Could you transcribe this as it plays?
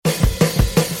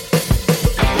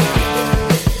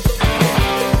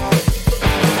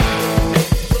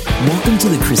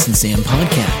Chris and Sam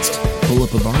podcast. Pull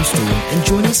up a bar stool and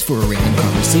join us for a random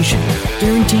conversation,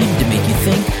 guaranteed to make you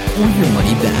think or your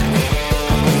money back.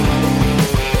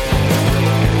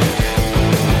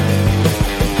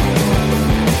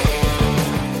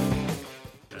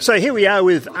 So here we are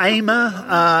with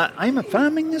AIMER. AIMER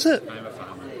Farming, is it? AIMER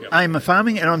Farming, yep. AIMER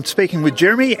Farming, and I'm speaking with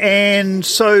Jeremy. And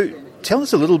so tell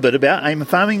us a little bit about AIMER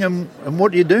Farming and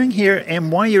what you're doing here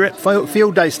and why you're at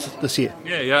Fieldays this year.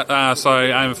 So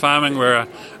AIMER Farming, we're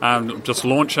just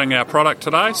launching our product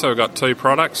today. So we've got two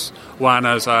products. One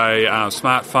is a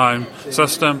smartphone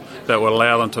system that will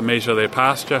allow them to measure their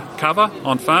pasture cover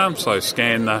on farm. So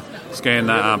scan the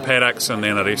paddocks, and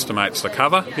then it estimates the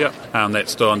cover.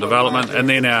 That's still in development. And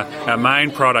then our main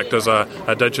product is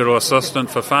a digital assistant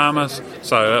for farmers.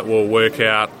 So it will work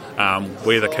out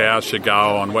where the cows should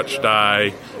go on which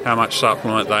day, how much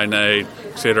supplement they need,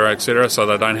 etc., so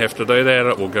they don't have to do that.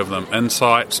 It will give them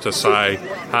insights to say,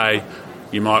 hey,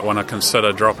 you might want to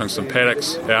consider dropping some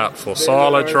paddocks out for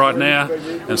silage right now,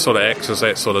 and sort of acts as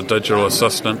that sort of digital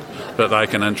assistant that they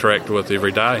can interact with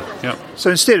every day. Yep. So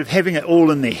instead of having it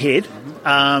all in their head,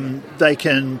 they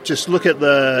can just look at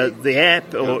the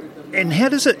app or... And how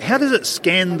does it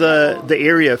scan the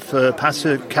area for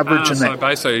pasture coverage and that? So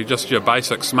basically just your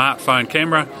basic smartphone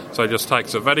camera. So it just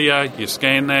takes a video, you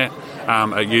scan that,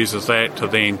 it uses that to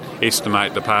then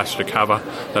estimate the pasture cover.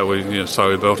 So we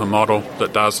built a model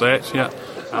that does that. Yeah.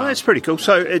 Oh, that's pretty cool.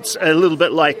 So it's a little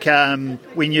bit like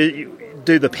when you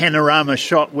do the panorama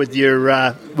shot with your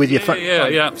phone.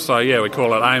 Yeah. So we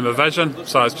call it AIMER Vision.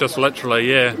 So it's just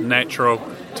literally natural.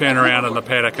 Turn around in the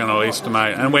paddock and it'll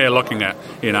estimate, and we're looking at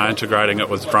integrating it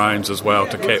with drones as well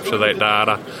to capture that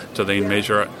data to then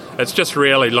measure it. It's just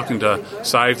really looking to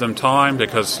save them time,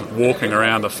 because walking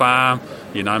around the farm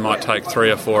might take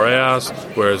 3 or 4 hours,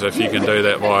 whereas if you can do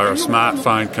that via a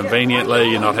smartphone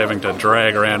conveniently, you're not having to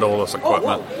drag around all this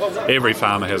equipment. Every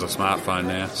farmer has a smartphone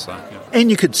now. And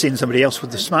you could send somebody else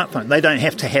with the smartphone. They don't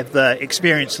have to have the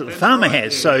experience that the farmer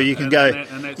has, so you can go,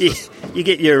 you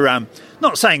get your...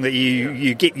 Not saying that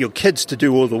you get your kids to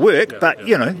do all the work, but,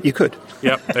 you could.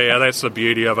 Yep, that's the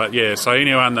beauty of it, yeah. So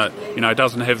anyone that,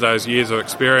 doesn't have those years of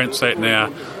experience that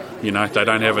now, they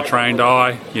don't have a trained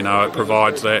eye, it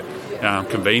provides that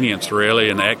convenience, really,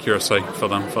 and accuracy for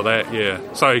them for that, yeah.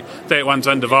 So that one's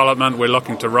in development. We're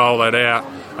looking to roll that out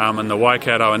in the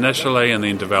Waikato initially, and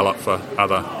then develop for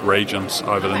other regions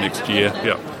over the next year,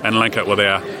 and link it with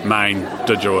our main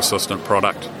digital assistant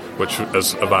product, which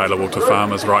is available to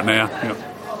farmers right now. Yep.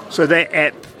 So that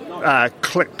app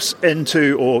clips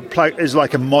into or is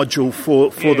like a module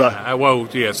for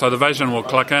the... So the Vision will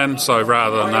click in, so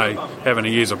rather than they having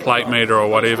to use a plate meter or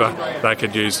whatever, they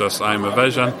could use this AIMER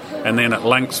Vision, and then it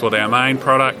links with our main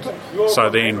product,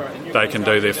 so then they can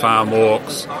do their farm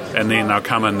walks, and then they'll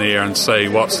come in there and see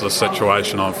what's the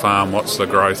situation on farm, what's the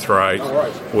growth rate,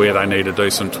 where they need to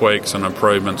do some tweaks and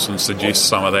improvements, and suggest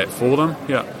some of that for them.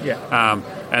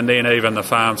 And then even the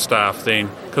farm staff then,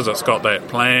 because it's got that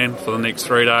plan for the next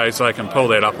 3 days, they can pull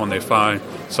that up on their phone,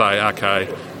 say, okay,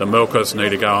 the milkers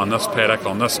need to go on this paddock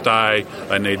on this day,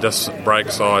 they need this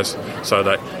break size, so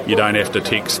that you don't have to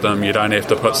text them, you don't have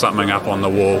to put something up on the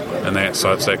wall and that,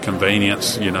 so it's that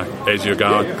convenience, as you're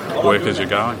going, work as you're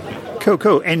going.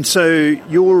 Cool. And so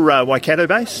you're Waikato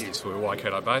based? Yes, we're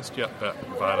Waikato based, but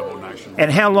available nationwide.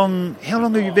 And how long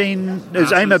have you been,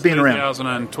 has AIMER been around?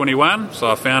 2021, so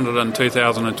I founded in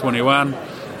 2021,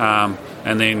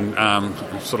 and then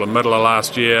sort of middle of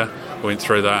last year, went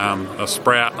through the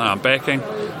Sprout backing.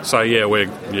 So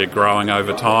we're growing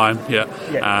over time,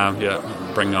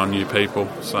 bringing on new people,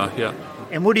 so yeah.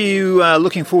 And what are you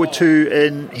looking forward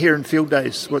to here in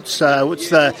Fieldays? What's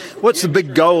the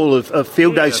big goal of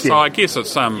Fieldays? So I guess it's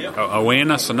some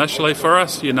awareness initially for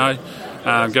us, giving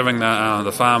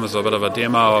the farmers a bit of a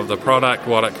demo of the product,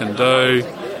 what it can do,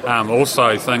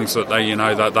 also things that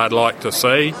that they'd like to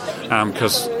see,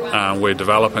 because we're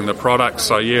developing the product.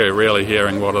 So really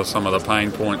hearing what are some of the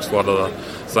pain points, what are the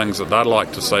things that they'd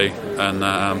like to see,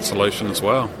 and solution as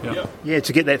well. Yeah,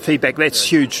 to get that feedback, that's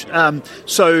huge.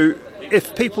 So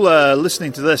if people are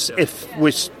listening to this, if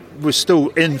we're still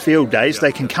in Fieldays,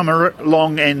 they can come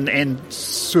along and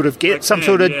sort of get some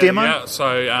sort of demo? Yeah,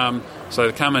 so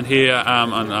they come in here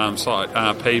on site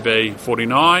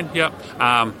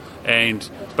PB49,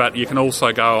 but you can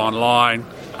also go online,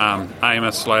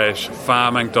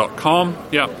 AIMER/farming.com,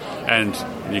 and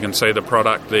you can see the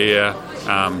product there.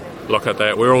 look at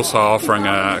that. We're also offering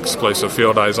an exclusive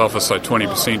Fieldays offer, so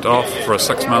 20% off for a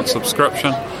 6-month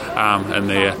subscription in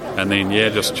there, and then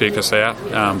just check us out.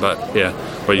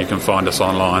 But you can find us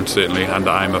online, certainly under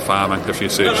AIMER Farming if you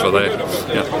search for that.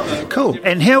 Yeah. Cool.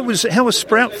 And how was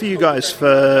Sprout for you guys?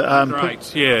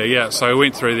 Great. Yeah. So we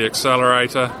went through the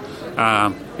accelerator.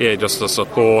 Just the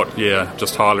support. Yeah,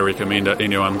 just highly recommend it.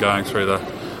 Anyone going through the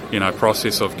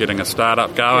process of getting a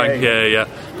startup going. Yeah.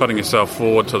 Putting yourself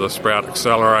forward to the Sprout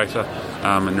Accelerator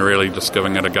and really just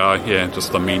giving it a go. Yeah,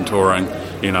 just the mentoring,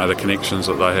 the connections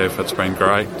that they have. It's been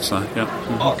great. So,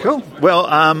 yeah. Cool. Well,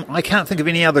 I can't think of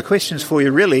any other questions for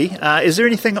you, really. Is there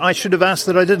anything I should have asked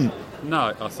that I didn't?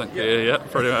 No, I think,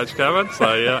 pretty much covered. So,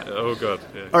 all good.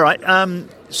 Yeah. All right.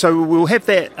 So we'll have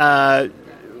that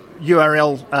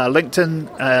URL linked in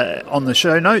on the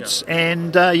show notes.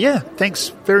 And, thanks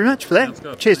very much for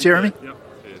that. Cheers, Jeremy. Yep.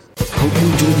 Hope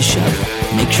you enjoy the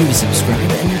show. Make sure to subscribe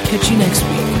and we'll catch you next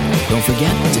week. Don't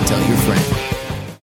forget to tell your friend.